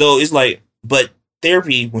 So it's like, but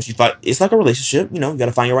therapy, once you find, it's like a relationship, you got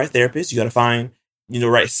to find your right therapist. You got to find,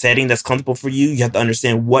 right setting that's comfortable for you. You have to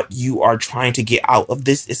understand what you are trying to get out of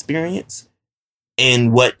this experience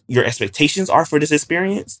and what your expectations are for this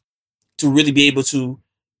experience to really be able to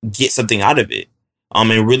get something out of it. And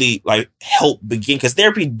really like help begin, because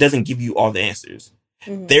therapy doesn't give you all the answers.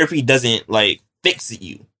 Therapy doesn't like fix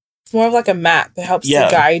you. It's more of like a map. It helps to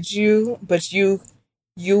guide you, but you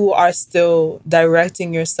are still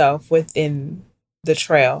directing yourself within the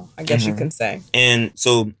trail, I guess you can say. And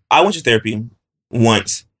so I went to therapy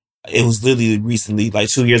once. It was literally recently, like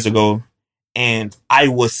 2 years ago. And I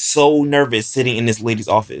was so nervous sitting in this lady's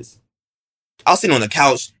office. I was sitting on the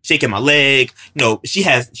couch, shaking my leg. She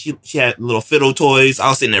had little fiddle toys. I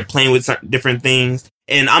was sitting there playing with certain different things.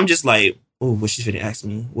 And I'm just like, oh, what's she finna ask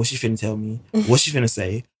me? What's she finna tell me? What's she finna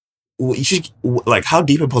say? You should, like, how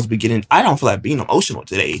deep am I supposed to be getting? I don't feel like being emotional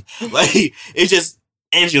today. Like, it's just,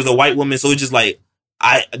 and she was a white woman, so it's just like,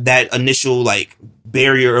 that initial like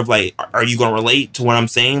barrier of like, are you going to relate to what I'm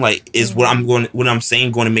saying? Like, is what I'm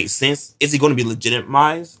saying going to make sense? Is it going to be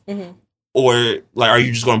legitimized? Or like, are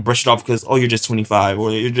you just going to brush it off because, oh, you're just 25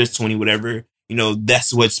 or you're just 20, whatever?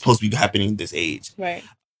 That's what's supposed to be happening this age. Right.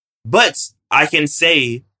 But I can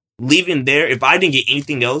say, leaving there, if I didn't get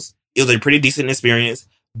anything else, it was a pretty decent experience.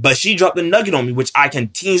 But she dropped a nugget on me, which I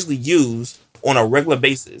continuously use on a regular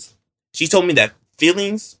basis. She told me that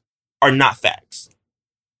feelings are not facts.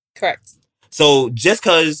 Correct. So just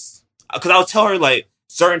because I'll tell her, like,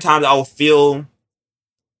 certain times I'll feel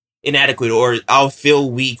inadequate, or I'll feel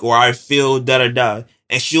weak, or I feel da-da-da.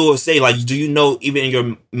 And she'll say, like, do you know, even in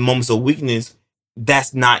your moments of weakness,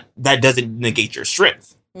 that doesn't negate your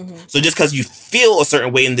strength. So just because you feel a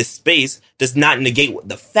certain way in this space does not negate what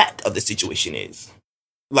the fact of the situation is.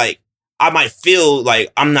 Like, I might feel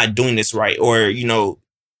like I'm not doing this right, or,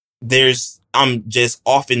 I'm just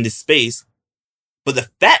off in this space. But the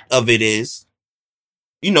fact of it is,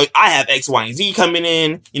 I have X, Y, and Z coming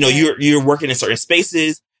in. You're working in certain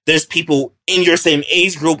spaces. There's people in your same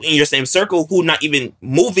age group, in your same circle, who are not even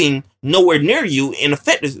moving nowhere near you and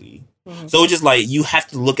effectively. So it's just like, you have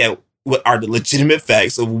to look at what are the legitimate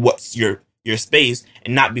facts of what's your space,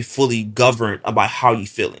 and not be fully governed about how you're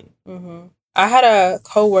feeling. I had a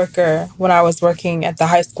coworker when I was working at the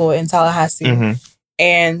high school in Tallahassee,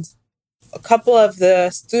 and a couple of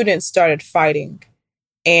the students started fighting,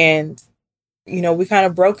 and we kind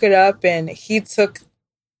of broke it up, and he took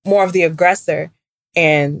more of the aggressor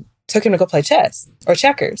and took him to go play chess or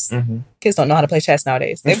checkers. Kids don't know how to play chess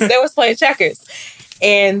nowadays. They was playing checkers,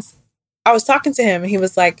 and I was talking to him, and he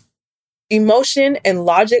was like, emotion and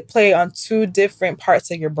logic play on two different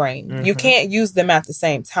parts of your brain. You can't use them at the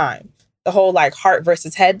same time. The whole like heart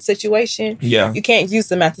versus head situation. Yeah. You can't use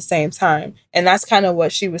them at the same time. And that's kind of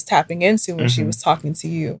what she was tapping into when she was talking to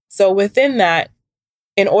you. So within that,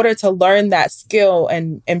 in order to learn that skill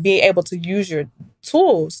and be able to use your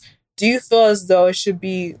tools, do you feel as though it should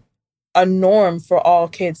be a norm for all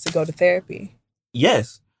kids to go to therapy?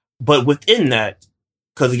 Yes. But within that,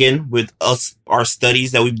 because again, with us, our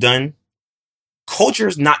studies that we've done, culture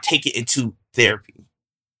is not taken into therapy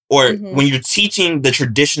or when you're teaching the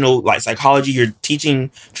traditional, like psychology, you're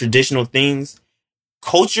teaching traditional things,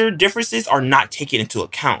 culture differences are not taken into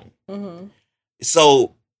account.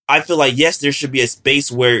 So I feel like, yes, there should be a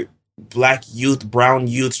space where Black youth, brown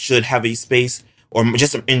youth should have a space, or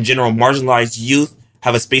just in general, marginalized youth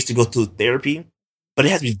have a space to go through therapy. But it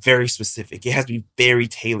has to be very specific. It has to be very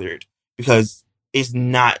tailored, because it's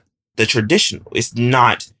not the traditional. It's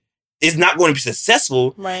not going to be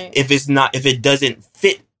successful if it doesn't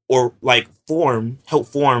fit or like help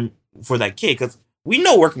form for that kid. Because we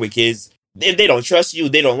know working with kids, if they don't trust you,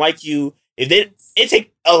 they don't like you, it takes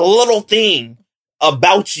a little thing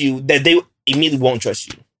about you that they immediately won't trust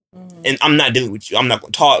you. And I'm not dealing with you. I'm not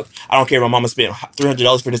going to talk. I don't care if my mama spent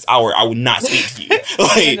 $300 for this hour. I would not speak to you.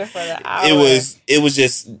 Like, it was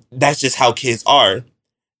just, that's just how kids are.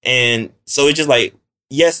 And so it's just like,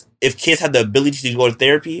 yes, if kids have the ability to go to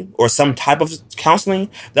therapy or some type of counseling,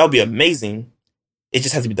 that would be amazing. It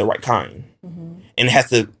just has to be the right kind. And it has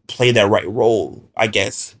to play that right role, I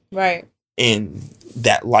guess. Right. In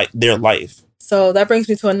that, like, their life. So that brings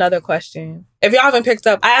me to another question. If y'all haven't picked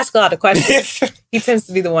up, I ask a lot of questions. He tends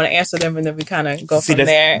to be the one to answer them, and then we kind of go from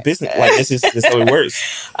there. Business, like, this is how it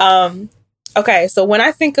works. Okay, so when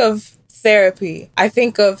I think of therapy, I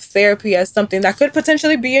think of therapy as something that could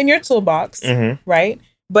potentially be in your toolbox, right?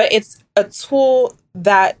 But it's a tool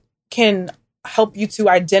that can help you to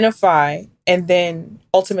identify and then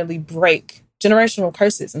ultimately break generational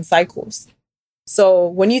curses and cycles. So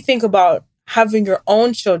when you think about having your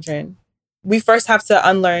own children, we first have to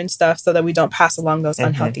unlearn stuff so that we don't pass along those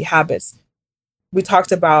unhealthy habits. We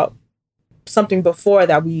talked about something before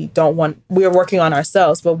that we're working on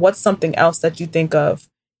ourselves, but what's something else that you think of,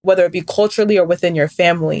 whether it be culturally or within your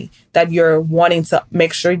family, that you're wanting to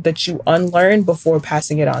make sure that you unlearn before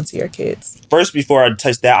passing it on to your kids? First, before I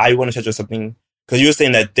touch that, I want to touch on something, because you were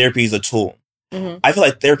saying that therapy is a tool. I feel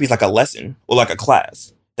like therapy is like a lesson or like a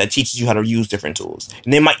class that teaches you how to use different tools.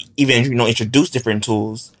 And they might even, introduce different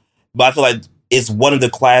tools. But I feel like it's one of the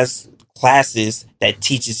classes that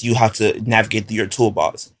teaches you how to navigate through your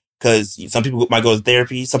toolbox. Because some people might go to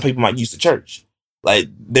therapy, some people might use the church. Like,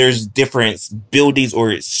 there's different buildings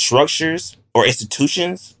or structures or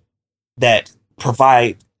institutions that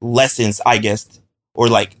provide lessons, I guess, or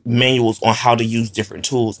like manuals on how to use different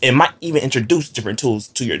tools. It might even introduce different tools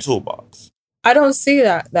to your toolbox. I don't see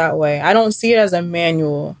that way. I don't see it as a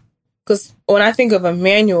manual. Because when I think of a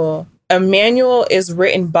manual is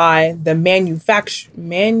written by the manufacturer,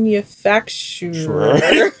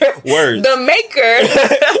 Words. the maker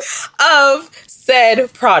of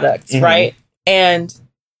said product, right? And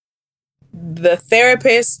the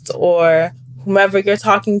therapist or whomever you're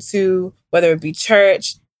talking to, whether it be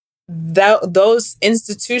church, those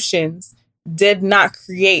institutions did not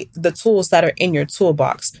create the tools that are in your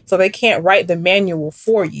toolbox. So they can't write the manual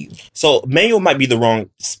for you. So manual might be the wrong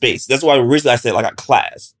space. That's why originally I said like a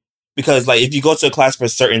class. Because like if you go to a class for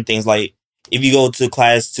certain things, like if you go to a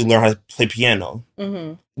class to learn how to play piano,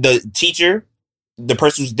 the teacher, the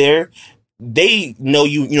person who's there, they know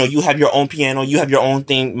you have your own piano, you have your own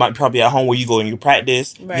thing, might probably at home where you go and you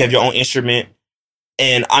practice, you have your own instrument.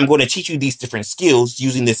 And I'm going to teach you these different skills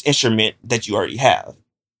using this instrument that you already have.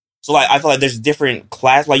 So like I feel like there's different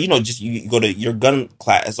class, like just you go to your gun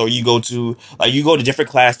class, or you go to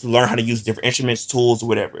different class to learn how to use different instruments, tools,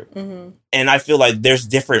 whatever. And I feel like there's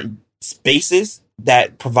different spaces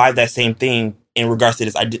that provide that same thing in regards to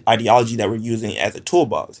this ideology that we're using as a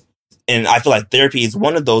toolbox. And I feel like therapy is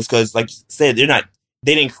one of those, because like you said,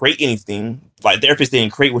 they didn't create anything. Like therapists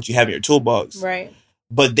didn't create what you have in your toolbox, right?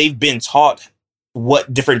 But they've been taught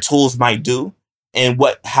what different tools might do and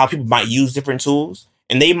how people might use different tools.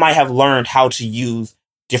 And they might have learned how to use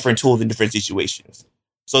different tools in different situations.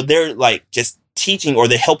 So they're like just teaching, or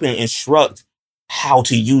they're helping instruct how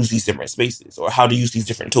to use these different spaces or how to use these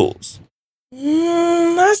different tools.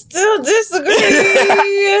 I still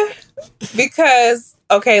disagree. Because,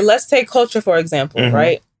 okay, let's take culture, for example,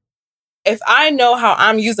 right? If I know how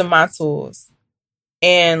I'm using my tools,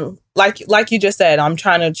 and like you just said, I'm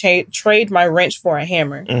trying to trade my wrench for a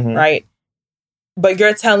hammer, right? But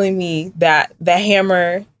you're telling me that the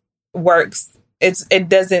hammer works.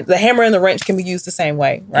 The hammer and the wrench can be used the same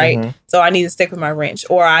way, right? So I need to stick with my wrench,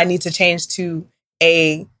 or I need to change to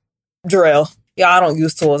a drill. Yeah, I don't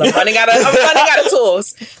use tools. I'm running out of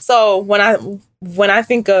tools. So when I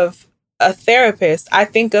think of a therapist, I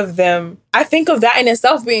think of that in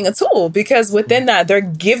itself being a tool, because within that, they're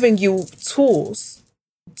giving you tools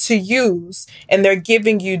to use, and they're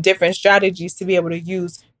giving you different strategies to be able to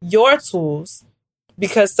use your tools,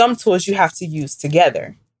 because some tools you have to use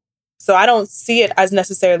together. So I don't see it as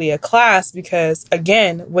necessarily a class because,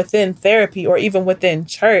 again, within therapy or even within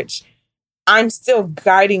church, I'm still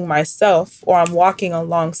guiding myself or I'm walking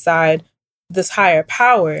alongside this higher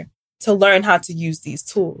power to learn how to use these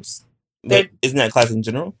tools. But isn't that class in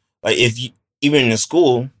general? Like if you, even in the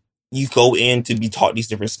school, you go in to be taught these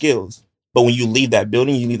different skills. But when you leave that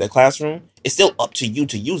building, you leave that classroom, it's still up to you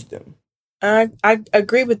to use them. I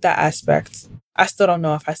agree with that aspect. I still don't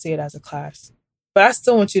know if I see it as a class. But I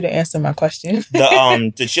still want you to answer my question.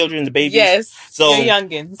 The children, the babies? Yes, so the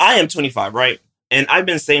youngins. I am 25, right? And I've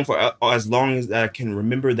been saying for as long as I can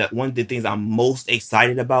remember that one of the things I'm most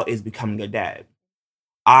excited about is becoming a dad.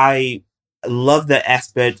 I love that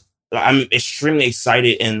aspect. I'm extremely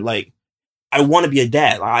excited and like, I want to be a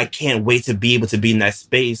dad. Like, I can't wait to be able to be in that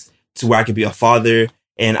space to where I can be a father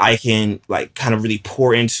and I can like kind of really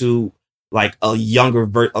pour into like a younger,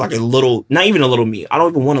 like a little, not even a little me. I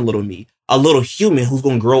don't even want a little me. A little human who's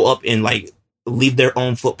going to grow up and like leave their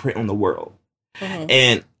own footprint on the world. Mm-hmm.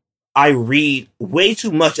 And I read way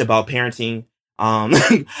too much about parenting.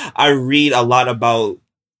 I read a lot about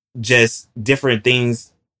just different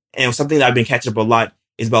things. And something that I've been catching up a lot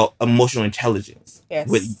is about emotional intelligence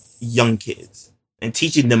with young kids and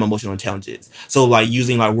teaching them emotional intelligence. So like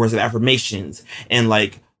using like words of affirmations and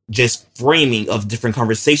like just framing of different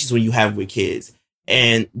conversations when you have with kids.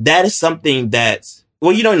 And that is something that,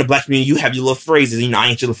 well, you know, in the Black community, you have your little phrases, you know, I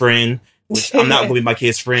ain't your little friend, which I'm not going to be my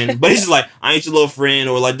kid's friend, but it's just like, I ain't your little friend,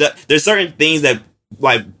 or like that. There's certain things that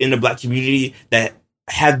like in the Black community that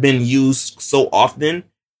have been used so often,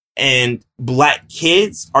 and Black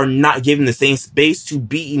kids are not given the same space to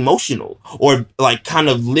be emotional or like kind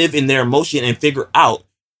of live in their emotion and figure out.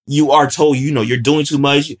 You are told, you know, you're doing too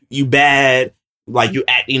much, you bad, like you're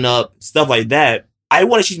acting up, stuff like that. I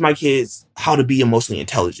want to teach my kids how to be emotionally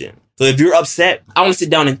intelligent. So if you're upset, I want to sit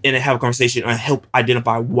down and have a conversation and help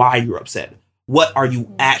identify why you're upset. What are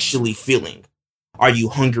you actually feeling? Are you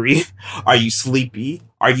hungry? Are you sleepy?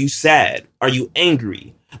 Are you sad? Are you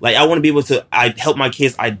angry? Like, I want to be able to help my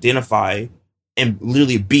kids identify and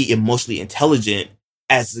literally be emotionally intelligent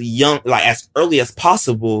as young, like as early as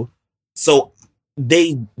possible, so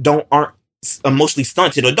they aren't emotionally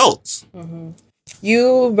stunted adults. Mm-hmm.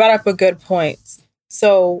 You brought up a good point.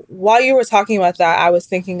 So while you were talking about that, I was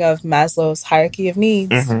thinking of Maslow's hierarchy of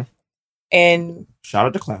needs. Mm-hmm. And shout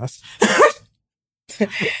out to class.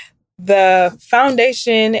 The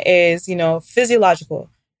foundation is, you know, physiological.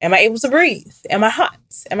 Am I able to breathe? Am I hot?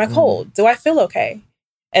 Am I cold? Do I feel okay?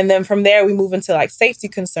 And then from there, we move into like safety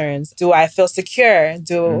concerns. Do I feel secure?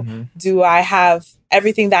 Do I have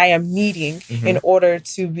everything that I am needing in order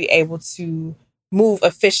to be able to move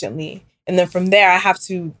efficiently? And then from there, I have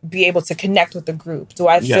to be able to connect with the group. Do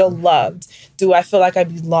I feel loved? Do I feel like I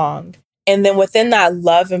belong? And then within that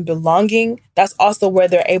love and belonging, that's also where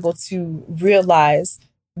they're able to realize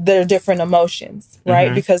their different emotions,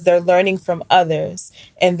 right? Because they're learning from others.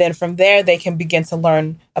 And then from there, they can begin to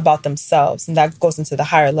learn about themselves. And that goes into the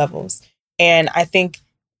higher levels. And I think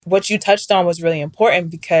what you touched on was really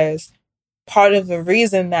important, because part of the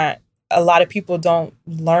reason that a lot of people don't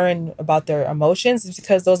learn about their emotions is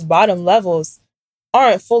because those bottom levels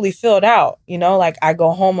aren't fully filled out. You know, like I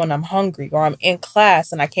go home when I'm hungry, or I'm in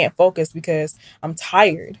class and I can't focus because I'm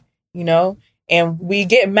tired, you know? And we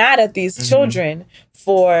get mad at these children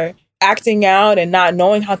for acting out and not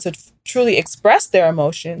knowing how to truly express their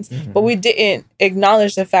emotions. But we didn't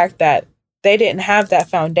acknowledge the fact that they didn't have that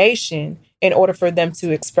foundation in order for them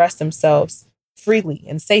to express themselves freely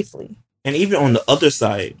and safely. And even on the other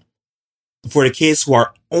side, for the kids who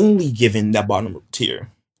are only given that bottom tier,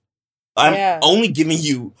 I'm only giving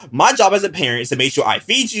you, my job as a parent is to make sure I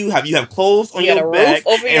feed you, have clothes on your back, and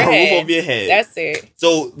a roof over your head. That's it.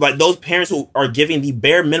 So, like, those parents who are giving the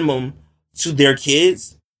bare minimum to their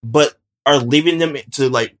kids, but are leaving them to,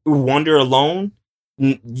 like, wander alone,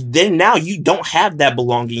 then now you don't have that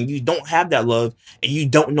belonging, you don't have that love, and you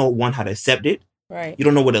don't know, one, how to accept it. Right. You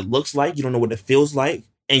don't know what it looks like, you don't know what it feels like,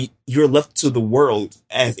 and you're left to the world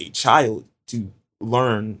as a child to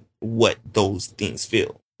learn what those things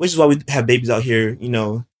feel. Which is why we have babies out here, you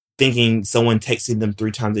know, thinking someone texting them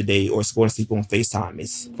 3 times a day or going to sleep on FaceTime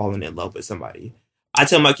is falling in love with somebody. I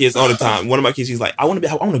tell my kids all the time. One of my kids, he's like, I want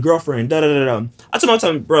a girlfriend. Da, da, da, da. I tell my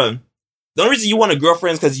time, bro, the only reason you want a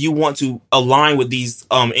girlfriend is because you want to align with these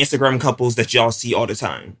Instagram couples that y'all see all the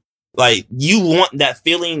time. Like, you want that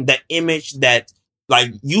feeling, that image, that,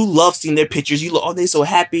 like, you love seeing their pictures. You look, oh, they're so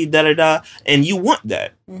happy, da, da, da. And you want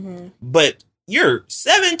that. But you're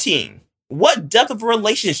 17. What depth of a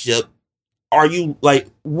relationship are you, like,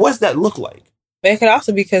 what's that look like? But it could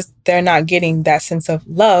also be because they're not getting that sense of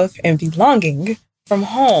love and belonging from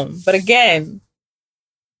home. But again,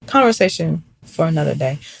 conversation for another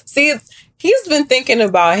day. See, he's been thinking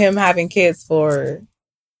about him having kids for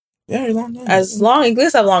very long time. At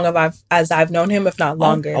least as long as I've known him, if not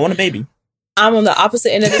longer. I want a baby. I'm on the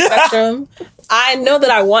opposite end of the spectrum. I know that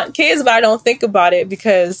I want kids, but I don't think about it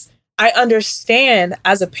because I understand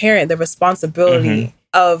as a parent the responsibility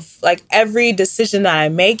of like every decision that I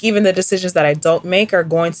make, even the decisions that I don't make, are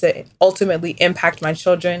going to ultimately impact my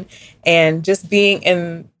children. And just being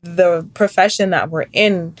in the profession that we're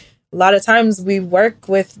in, a lot of times we work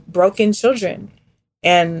with broken children.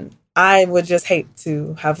 And I would just hate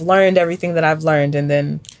to have learned everything that I've learned and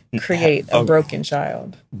then create a broken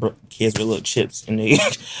child. Kids with little chips in their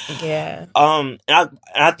yeah. And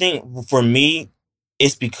I think for me,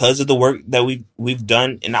 it's because of the work that we've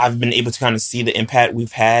done, and I've been able to kind of see the impact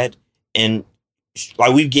we've had. And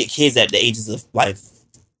like we get kids at the ages of like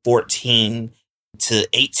 14 to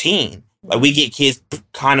 18. Like we get kids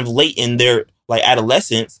kind of late in their like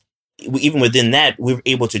adolescence. Even within that, we're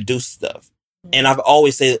able to do stuff. And I've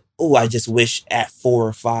always said, "Oh, I just wish at 4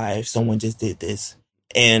 or 5 someone just did this."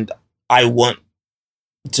 And I want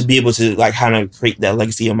to be able to like kind of create that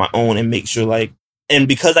legacy of my own and make sure like. And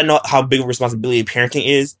because I know how big a responsibility parenting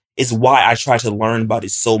is why I try to learn about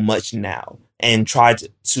it so much now and try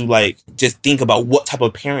to like just think about what type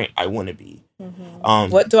of parent I want to be.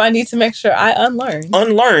 What do I need to make sure I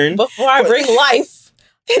unlearn before I bring life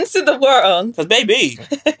into the world? Because baby,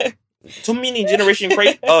 too many generation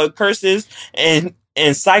curses and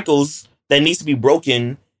cycles that needs to be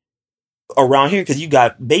broken around here because you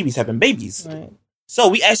got babies having babies. Right. So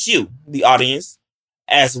we ask you, the audience,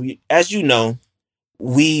 as you know,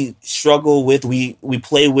 we struggle with, we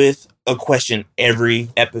play with a question every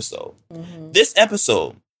episode. This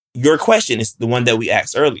episode, your question is the one that we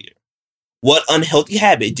asked earlier. What unhealthy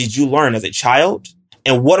habit did you learn as a child?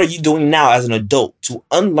 And what are you doing now as an adult to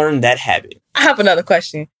unlearn that habit? I have another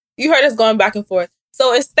question. You heard us going back and forth.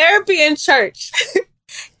 So is therapy in church,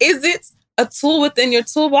 is it a tool within your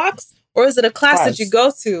toolbox? Or is it a class that you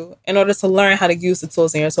go to in order to learn how to use the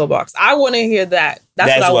tools in your toolbox? I want to hear that.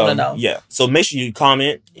 That's what I want to know. Yeah. So make sure you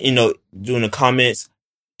comment, doing the comments,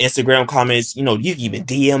 Instagram comments, you can even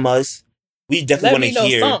DM us. We definitely want to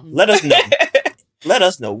hear. Something. Let us know. Let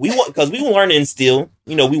us know. We want, because we want to learn and instill.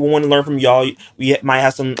 We want to learn from y'all. We might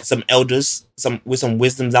have some elders, with some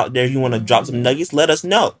wisdoms out there. If you want to drop some nuggets, let us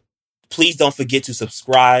know. Please don't forget to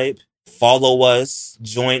subscribe, follow us,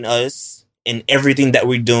 join us in everything that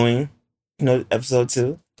we're doing. Episode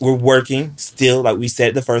 2. We're working still, like we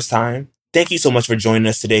said the first time. Thank you so much for joining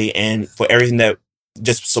us today and for everything that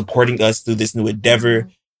just supporting us through this new endeavor.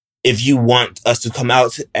 If you want us to come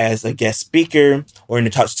out as a guest speaker or to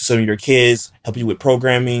talk to some of your kids, help you with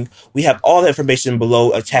programming, we have all the information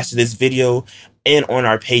below attached to this video and on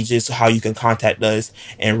our pages, so how you can contact us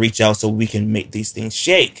and reach out so we can make these things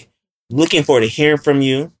shake. Looking forward to hearing from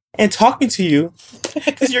you and talking to you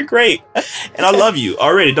because you're great. And I love you.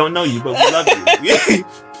 Already don't know you, but we love you.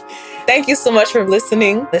 Thank you so much for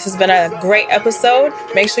listening. This has been a great episode.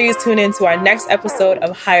 Make sure you tune in to our next episode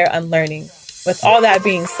of Higher Unlearning. With all that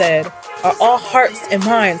being said, are all hearts and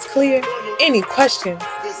minds clear? Any questions,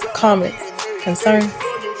 comments, concerns?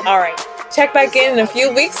 All right. Check back in a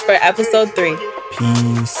few weeks for episode 3.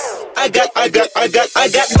 Peace. I got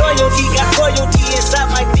loyalty.